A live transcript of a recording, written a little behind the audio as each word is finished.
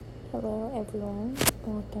Hello everyone,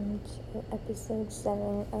 welcome to episode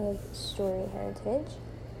 7 of Story Heritage.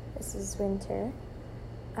 This is Winter.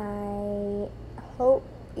 I hope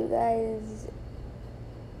you guys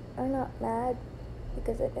are not mad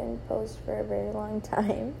because I didn't post for a very long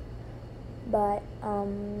time, but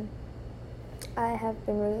I have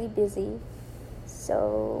been really busy,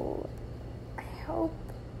 so I hope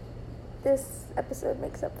this episode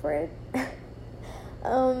makes up for it.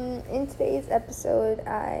 In today's episode,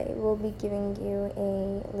 I will be giving you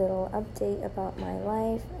a little update about my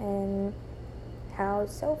life and how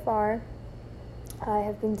so far I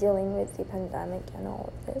have been dealing with the pandemic and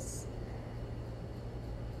all of this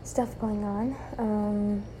stuff going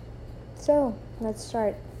on. So let's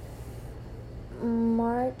start.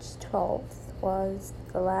 March 12th was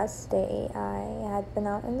the last day I had been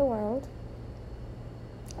out in the world.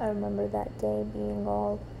 I remember that day being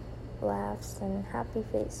all laughs and happy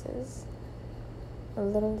faces.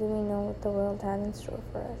 Little do we know what the world had in store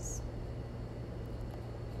for us.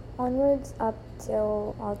 Onwards up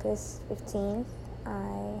till August 15th,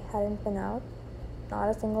 I hadn't been out, not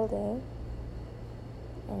a single day.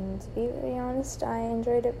 And to be very honest, I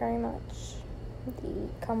enjoyed it very much.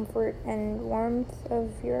 The comfort and warmth of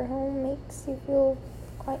your home makes you feel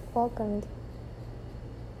quite welcomed.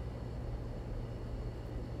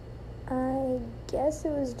 I guess it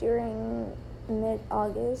was during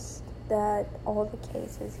mid-August that all the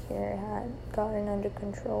cases here had gotten under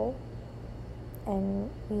control and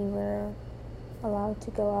we were allowed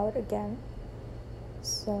to go out again.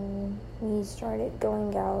 So we started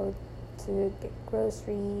going out to get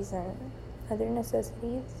groceries and other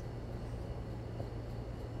necessities.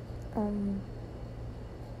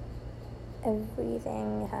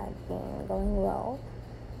 Everything had been going well,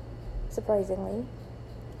 surprisingly,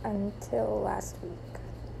 until last week.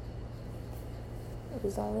 It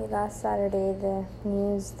was only last Saturday the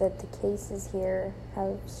news that the cases here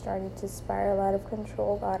have started to spiral out of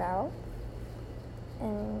control got out,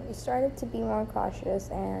 and we started to be more cautious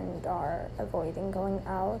and are avoiding going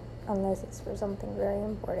out unless it's for something very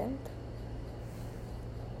important.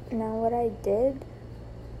 Now, what I did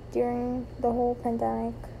during the whole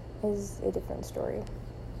pandemic is a different story.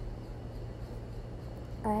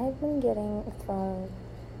 I had been getting thrown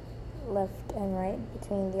left and right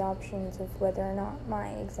between the options of whether or not my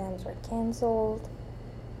exams were canceled.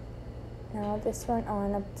 Now this went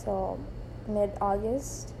on up till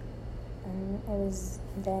mid-August, and it was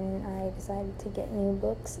then I decided to get new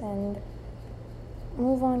books and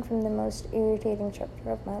move on from the most irritating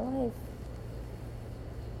chapter of my life.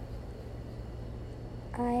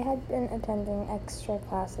 I had been attending extra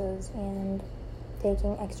classes and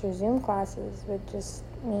taking extra Zoom classes with just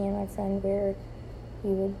me and my friend where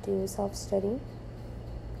we would do self-study.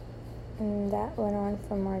 And that went on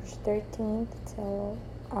from March 13th till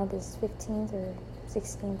August 15th or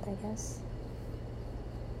 16th, I guess.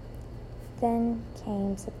 Then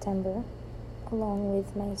came September, along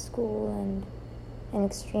with my school and an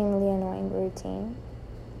extremely annoying routine.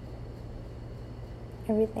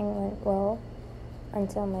 Everything went well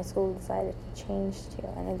until my school decided to change to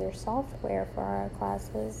another software for our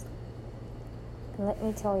classes. And let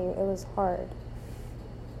me tell you, it was hard.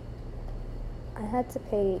 I had to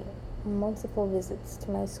pay multiple visits to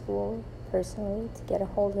my school personally to get a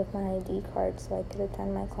hold of my ID card so I could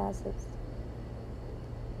attend my classes.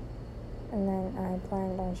 And then I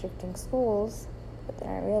planned on shifting schools, but then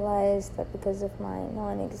I realized that because of my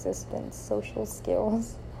non-existent social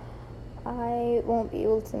skills, I won't be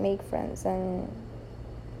able to make friends and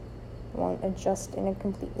won't adjust in a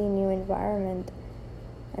completely new environment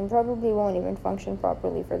and probably won't even function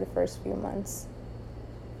properly for the first few months.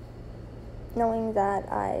 Knowing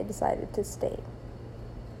that, I decided to stay.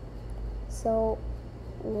 So,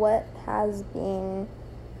 what has been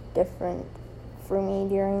different for me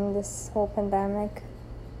during this whole pandemic?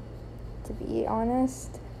 To be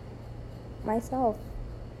honest, myself.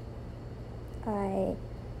 I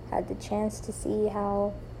had the chance to see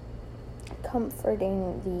how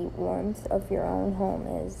comforting the warmth of your own home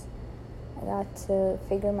is. I got to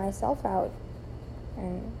figure myself out.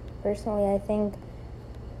 And personally, I think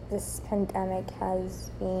this pandemic has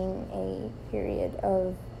been a period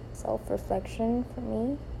of self-reflection for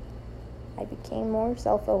me. I became more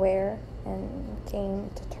self-aware and came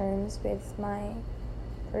to terms with my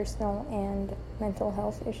personal and mental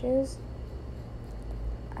health issues.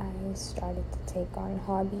 I started to take on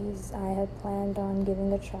hobbies I had planned on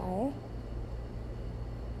giving a try.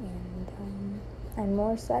 And I'm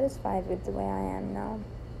more satisfied with the way I am now.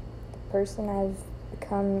 The person I've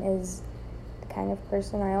become is the kind of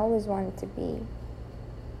person I always wanted to be.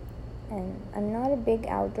 And I'm not a big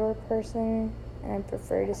outdoor person, and I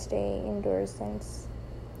prefer to stay indoors since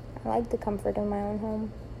I like the comfort of my own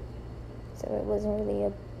home. So it wasn't really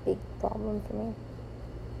a big problem for me.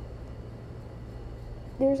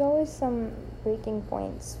 There's always some breaking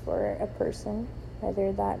points for a person,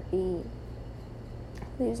 whether that be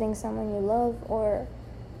losing someone you love or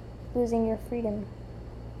losing your freedom.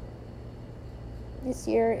 This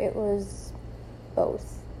year it was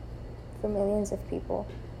both for millions of people.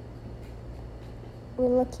 We're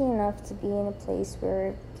lucky enough to be in a place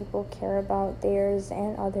where people care about theirs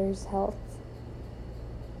and others' health.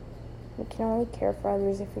 We can only care for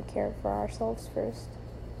others if we care for ourselves first.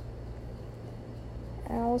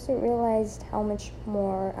 And I also realized how much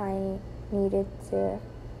more I needed to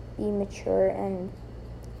be mature and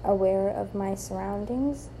aware of my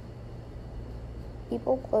surroundings.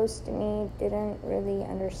 People close to me didn't really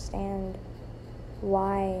understand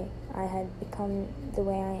why I had become the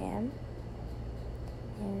way I am.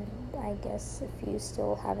 And I guess a few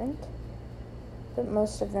still haven't, but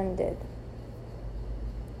most of them did.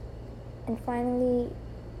 And finally,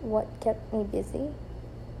 what kept me busy?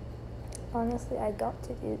 Honestly, I got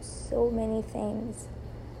to do so many things.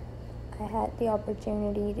 I had the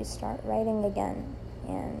opportunity to start writing again,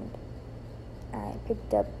 and I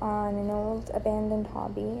picked up on an old abandoned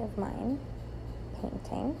hobby of mine,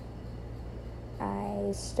 painting.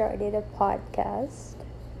 I started a podcast.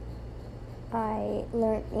 I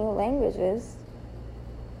learned new languages.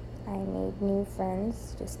 I made new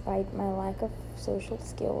friends despite my lack of social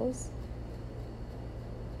skills.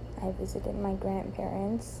 I visited my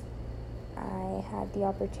grandparents. I had the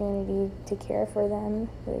opportunity to care for them,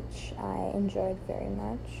 which I enjoyed very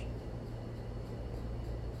much.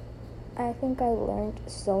 I think I learned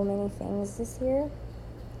so many things this year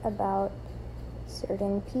about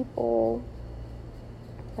certain people,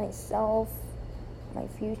 myself, my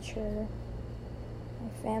future,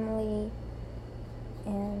 my family,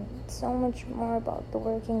 and so much more about the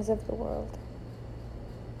workings of the world.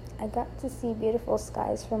 I got to see beautiful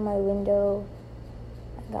skies from my window.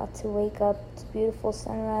 I got to wake up to beautiful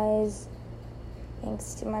sunrise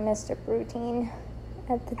thanks to my messed up routine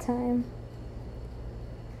at the time.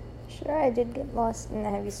 Sure, I did get lost in the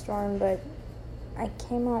heavy storm, but I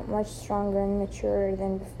came out much stronger and maturer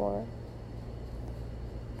than before.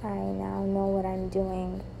 I now know what I'm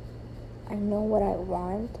doing. I know what I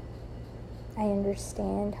want. I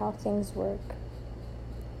understand how things work.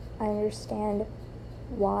 I understand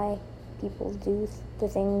why people do the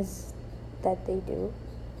things that they do.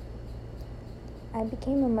 I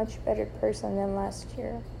became a much better person than last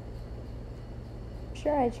year.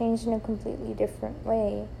 Sure, I changed in a completely different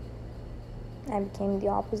way. I became the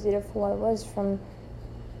opposite of who I was from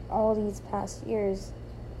all these past years.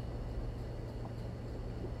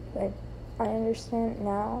 But I understand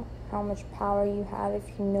now how much power you have if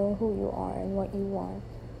you know who you are and what you want.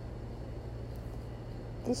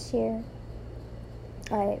 This year,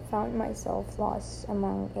 I found myself lost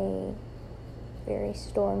among a very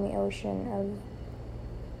stormy ocean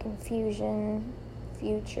of confusion,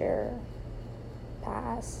 future,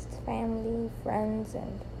 past, family, friends,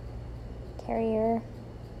 and career.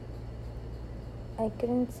 I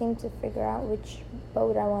couldn't seem to figure out which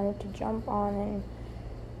boat I wanted to jump on and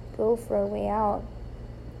go for a way out.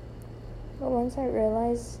 But once I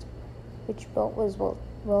realized which boat was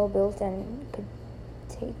well built and could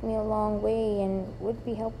take me a long way and would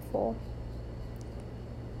be helpful,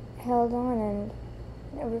 I held on and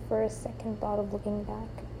never for a second thought of looking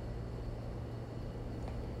back.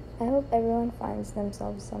 I hope everyone finds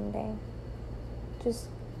themselves someday. Just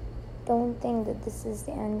don't think that this is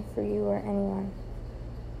the end for you or anyone.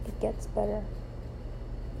 It gets better.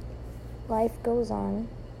 Life goes on.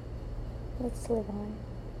 Let's live on.